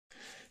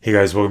Hey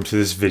guys, welcome to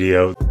this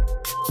video.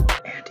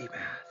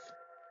 Anti-math.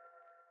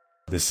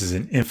 This is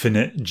an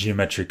infinite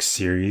geometric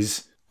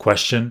series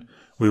question.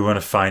 We want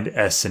to find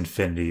S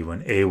infinity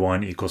when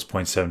A1 equals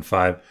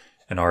 0.75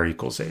 and R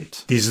equals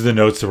 8. These are the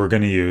notes that we're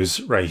going to use.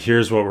 Right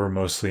here's what we're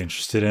mostly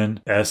interested in.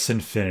 S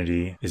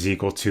infinity is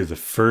equal to the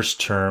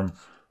first term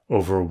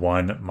over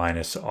 1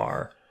 minus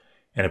R.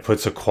 And it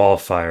puts a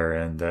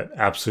qualifier in that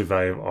absolute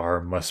value of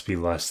R must be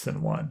less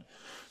than 1.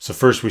 So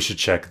first we should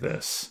check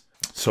this.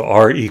 So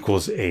R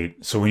equals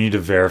 8. So we need to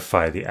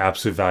verify the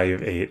absolute value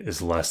of 8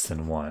 is less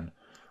than 1.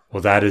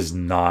 Well, that is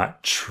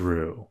not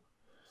true.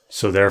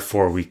 So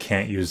therefore, we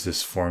can't use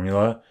this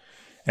formula.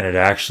 And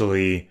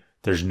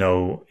there's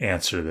no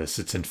answer to this.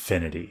 It's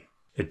infinity.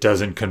 It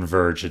doesn't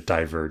converge, it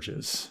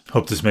diverges.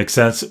 Hope this makes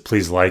sense.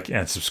 Please like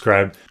and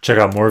subscribe. Check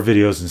out more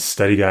videos and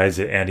study guides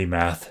at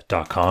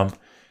andymath.com.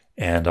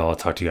 And I'll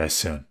talk to you guys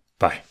soon.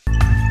 Bye.